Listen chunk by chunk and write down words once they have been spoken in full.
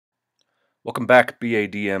Welcome back,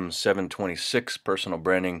 BADM 726, Personal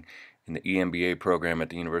Branding in the EMBA program at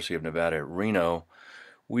the University of Nevada at Reno.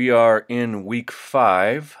 We are in week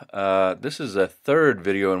 5. This is a third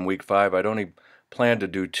video in week 5. I'd only planned to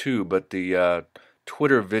do 2, but the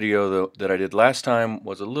Twitter video that I did last time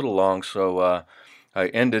was a little long, so I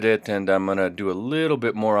ended it, and I'm going to do a little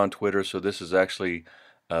bit more on Twitter, so this is actually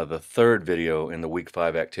the third video in the week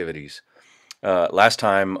 5 activities. Last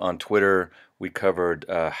time on Twitter, we covered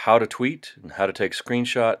how to tweet and how to take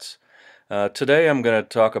screenshots. Today, I'm going to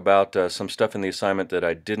talk about some stuff in the assignment that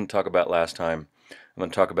I didn't talk about last time. I'm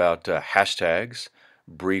going to talk about hashtags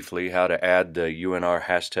briefly, how to add the UNR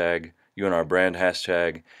hashtag, UNR brand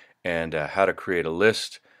hashtag, and how to create a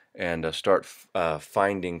list and start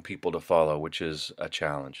finding people to follow, which is a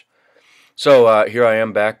challenge. So here I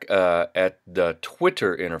am back at the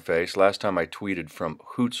Twitter interface. Last time I tweeted from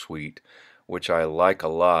Hootsuite, which I like a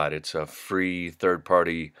lot. It's a free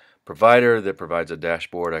third-party provider that provides a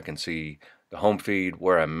dashboard. I can see the home feed,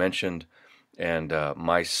 where I'm mentioned, and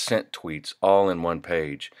my sent tweets all in one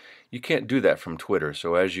page. You can't do that from Twitter.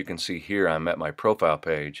 So as you can see here, I'm at my profile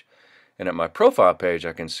page. And at my profile page,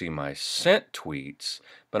 I can see my sent tweets,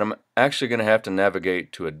 but I'm actually going to have to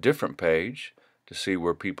navigate to a different page to see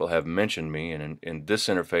where people have mentioned me. And in this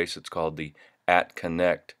interface, it's called the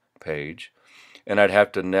 @connect page. And I'd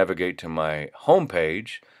have to navigate to my home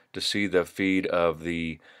page to see the feed of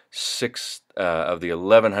the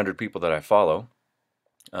 1,100 people that I follow,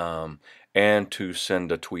 and to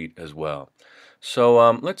send a tweet as well.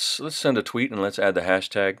 So let's send a tweet and let's add the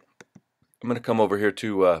hashtag. I'm going to come over here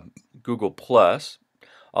to Google Plus.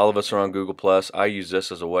 All of us are on Google Plus. I use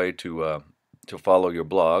this as a way to follow your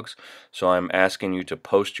blogs. So I'm asking you to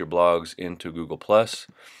post your blogs into Google Plus.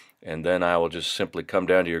 And then I will just simply come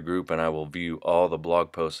down to your group and I will view all the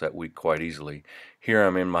blog posts that week quite easily. Here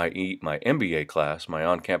I'm in my MBA class, my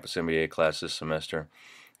on-campus MBA class this semester,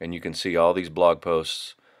 and you can see all these blog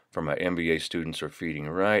posts from my MBA students are feeding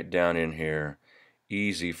right down in here.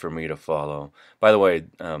 Easy for me to follow. By the way,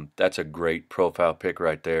 that's a great profile pic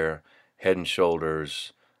right there. Head and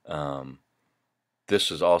Shoulders.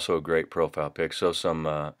 This is also a great profile pic, so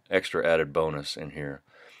some extra added bonus in here.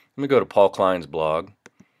 Let me go to Paul Klein's blog.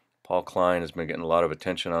 Paul Klein has been getting a lot of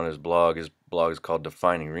attention on his blog. His blog is called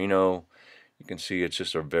Defining Reno. You can see it's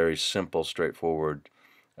just a very simple, straightforward,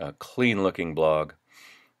 clean-looking blog.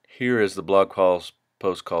 Here is the blog post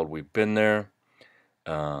called We've Been There.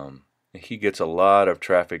 He gets a lot of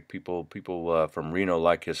traffic. People from Reno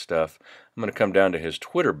like his stuff. I'm going to come down to his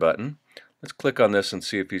Twitter button. Let's click on this and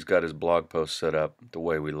see if he's got his blog post set up the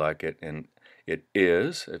way we like it. And it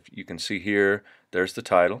is. If you can see here, there's the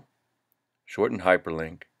title, shortened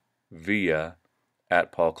hyperlink, via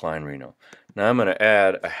 @PaulKleinReno. Now I'm going to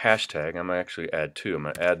add a hashtag. I'm going to actually add 2. I'm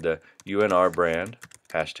going to add the UNR brand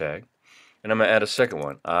hashtag, and I'm going to add a second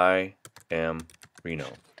one, I am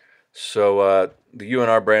Reno. So the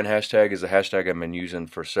UNR brand hashtag is a hashtag I've been using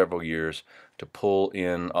for several years to pull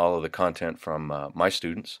in all of the content from my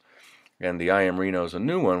students. And the I am Reno is a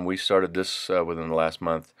new one. We started this within the last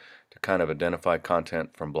month to kind of identify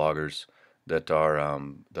content from bloggers that are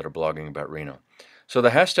blogging about Reno. So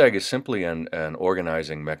the hashtag is simply an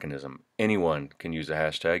organizing mechanism. Anyone can use a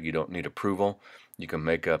hashtag. You don't need approval. You can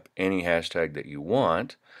make up any hashtag that you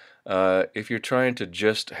want. If you're trying to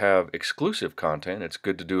just have exclusive content, it's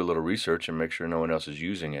good to do a little research and make sure no one else is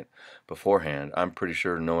using it beforehand. I'm pretty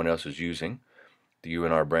sure no one else is using the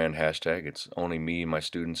UNR brand hashtag. It's only me, my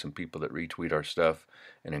students, and people that retweet our stuff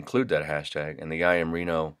and include that hashtag. And the I am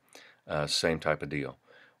Reno, same type of deal.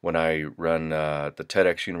 When I run the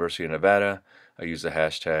TEDx University of Nevada, I use the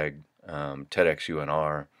hashtag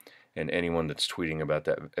TEDxUNR, and anyone that's tweeting about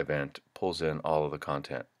that event pulls in all of the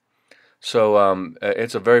content. So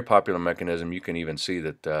it's a very popular mechanism. You can even see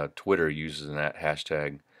that Twitter uses that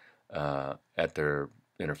hashtag at their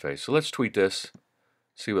interface. So let's tweet this,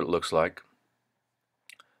 see what it looks like.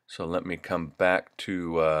 So let me come back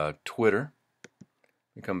to Twitter.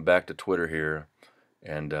 Let me come back to Twitter here,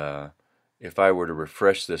 and if I were to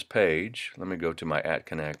refresh this page, let me go to my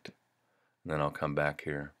 @connect, and then I'll come back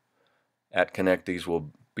here. @connect, these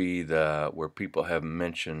will be where people have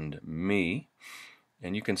mentioned me,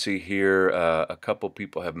 and you can see here a couple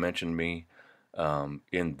people have mentioned me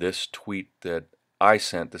in this tweet that I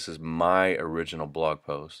sent. This is my original blog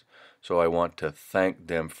post, so I want to thank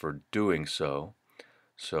them for doing so.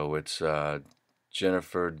 So it's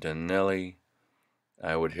Jennifer Danelli.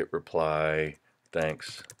 I would hit reply,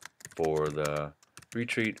 thanks for the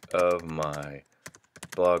retweet of my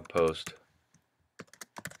blog post.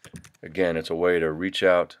 Again, it's a way to reach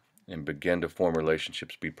out and begin to form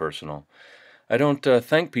relationships, be personal. I don't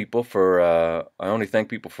thank people for, I only thank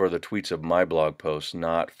people for the tweets of my blog posts,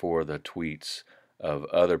 not for the tweets of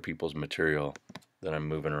other people's material that I'm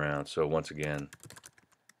moving around. So once again,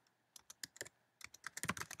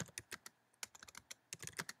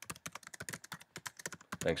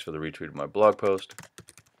 thanks for the retweet of my blog post.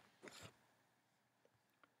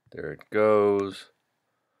 There it goes.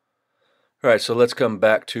 All right, so let's come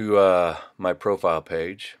back to my profile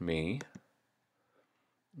page, me.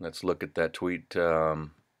 Let's look at that tweet. Here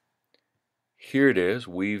it is.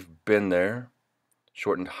 We've been there.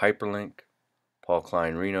 Shortened hyperlink, Paul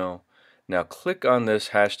Klein Reno. Now click on this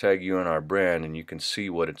hashtag UNR brand and you can see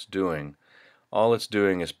what it's doing. All it's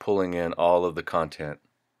doing is pulling in all of the content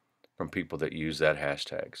from people that use that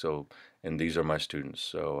hashtag. So, and these are my students.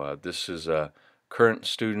 So this is a current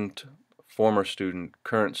student, former student,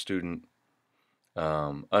 current student,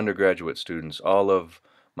 undergraduate students, all of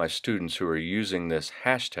my students who are using this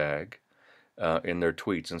hashtag in their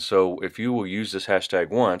tweets. And so if you will use this hashtag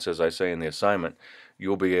once, as I say in the assignment,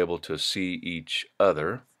 you'll be able to see each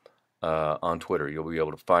other on Twitter. You'll be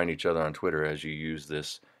able to find each other on Twitter as you use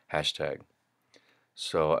this hashtag.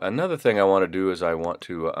 So another thing I want to do is I want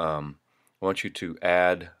you to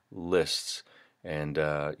add lists, and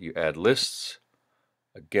you add lists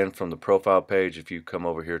again from the profile page. If you come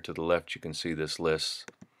over here to the left, you can see this list.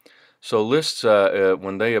 So lists,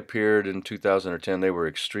 when they appeared in 2010, they were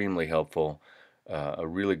extremely helpful. A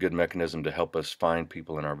really good mechanism to help us find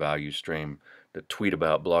people in our value stream that tweet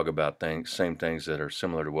about, blog about things, same things that are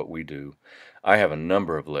similar to what we do. I have a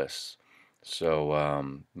number of lists.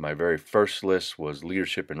 So my very first list was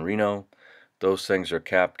Leadership in Reno. Those things are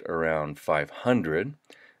capped around 500,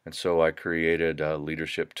 and so I created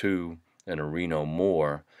Leadership 2 and a Reno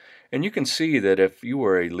More. And you can see that if you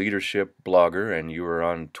were a leadership blogger and you were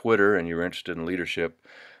on Twitter and you're interested in leadership,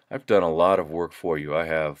 I've done a lot of work for you. I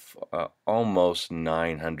have almost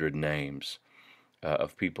 900 names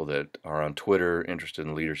of people that are on Twitter interested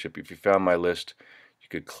in leadership. If you found my list, you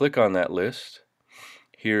could click on that list.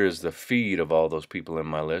 Here is the feed of all those people in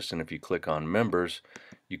my list, and if you click on members,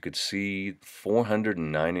 you could see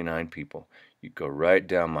 499 people. You go right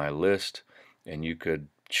down my list, and you could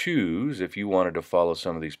choose if you wanted to follow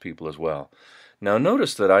some of these people as well. Now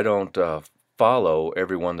notice that I don't follow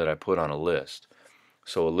everyone that I put on a list.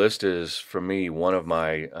 So a list is, for me, one of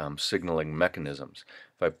my signaling mechanisms.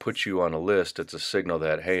 If I put you on a list, it's a signal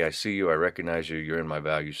that, hey, I see you, I recognize you, you're in my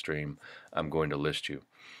value stream, I'm going to list you.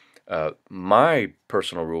 My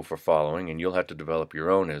personal rule for following, and you'll have to develop your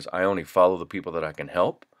own, is I only follow the people that I can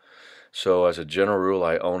help. So as a general rule,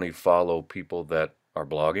 I only follow people that are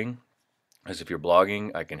blogging. As if you're blogging,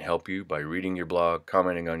 I can help you by reading your blog,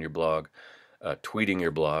 commenting on your blog, tweeting your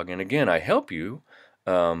blog. And again, I help you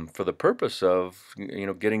for the purpose of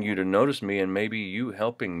getting you to notice me and maybe you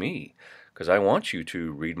helping me, because I want you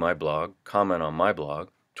to read my blog, comment on my blog,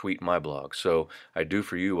 tweet my blog. So I do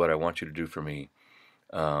for you what I want you to do for me.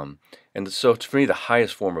 And so for me, the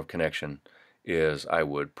highest form of connection is I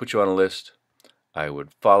would put you on a list, I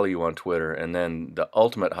would follow you on Twitter, and then the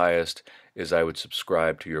ultimate highest is I would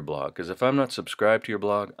subscribe to your blog. Because if I'm not subscribed to your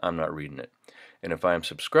blog, I'm not reading it. And if I'm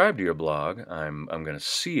subscribed to your blog, I'm going to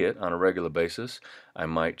see it on a regular basis. I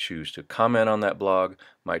might choose to comment on that blog,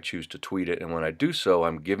 might choose to tweet it, and when I do so,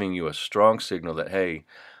 I'm giving you a strong signal that, hey,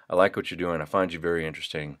 I like what you're doing, I find you very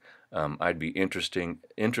interesting. I'd be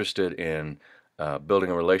interested in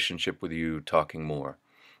building a relationship with you, talking more.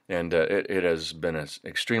 And it has been an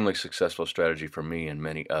extremely successful strategy for me and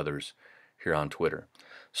many others here on Twitter.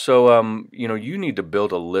 So, you need to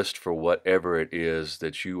build a list for whatever it is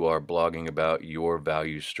that you are blogging about, your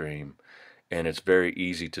value stream. And it's very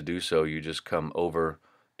easy to do so. You just come over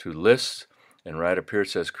to lists, and right up here it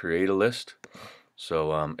says create a list.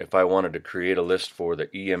 So if I wanted to create a list for the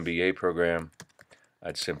EMBA program,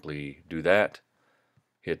 I'd simply do that.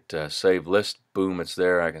 Hit save list, boom, it's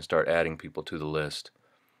there. I can start adding people to the list.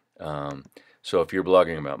 So if you're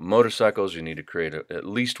blogging about motorcycles, you need to create at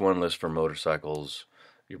least one list for motorcycles.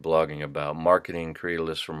 You're blogging about marketing, create a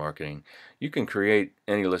list for marketing. You can create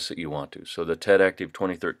any list that you want to. So the TED Active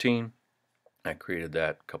 2013, I created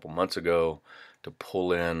that a couple months ago to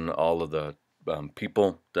pull in all of the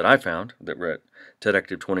people that I found that were at TED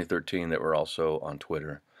Active 2013 that were also on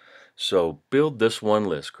Twitter. So build this one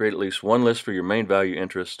list. Create at least one list for your main value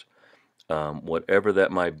interest, whatever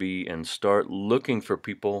that might be, and start looking for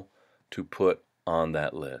people to put on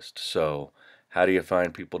that list. So how do you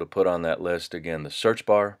find people to put on that list? Again, the search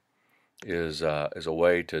bar is a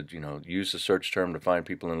way to use the search term to find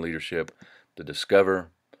people in leadership. The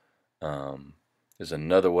discover is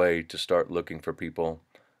another way to start looking for people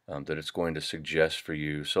that it's going to suggest for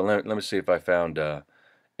you. So let me see if I found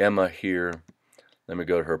Emma here. Let me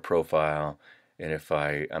go to her profile, and if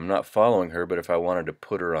I'm not following her, but if I wanted to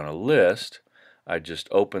put her on a list, I just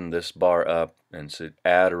open this bar up and say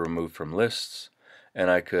add or remove from lists, and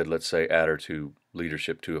I could, let's say, add her to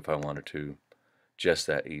leadership too if I wanted to. Just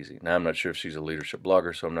that easy. Now, I'm not sure if she's a leadership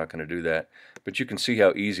blogger, so I'm not going to do that, but you can see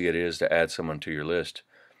how easy it is to add someone to your list.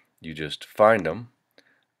 You just find them,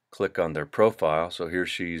 click on their profile. So here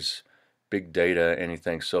she's big data,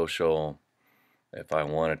 anything social. If I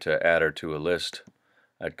wanted to add her to a list,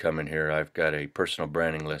 I'd come in here. I've got a personal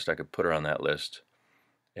branding list. I could put her on that list,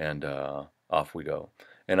 and off we go.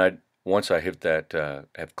 And once I hit that,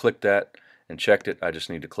 have clicked that and checked it, I just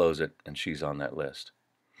need to close it, and she's on that list.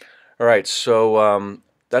 All right, so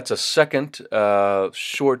that's a second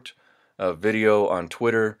short video on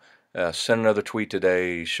Twitter. Sent another tweet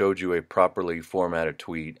today, showed you a properly formatted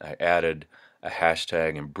tweet. I added a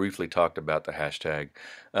hashtag and briefly talked about the hashtag.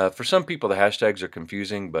 For some people, the hashtags are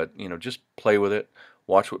confusing, but just play with it.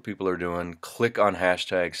 Watch what people are doing. Click on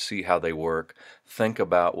hashtags, see how they work. Think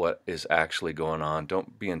about what is actually going on.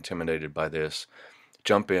 Don't be intimidated by this.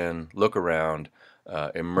 Jump in, look around,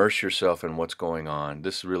 immerse yourself in what's going on.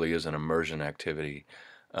 This really is an immersion activity.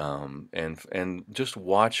 And just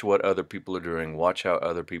watch what other people are doing. Watch how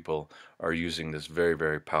other people are using this very,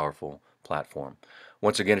 very powerful platform.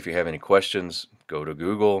 Once again, if you have any questions, go to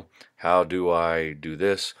Google. How do I do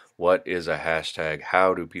this? What is a hashtag?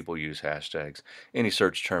 How do people use hashtags? Any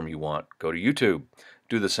search term you want. Go to YouTube.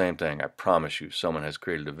 Do the same thing. I promise you, someone has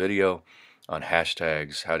created a video on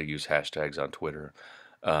hashtags, how to use hashtags on Twitter.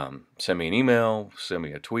 Send me an email, send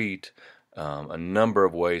me a tweet, a number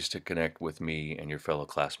of ways to connect with me and your fellow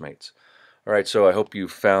classmates. All right, so I hope you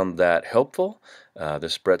found that helpful.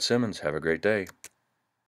 This is Bret Simmons. Have a great day.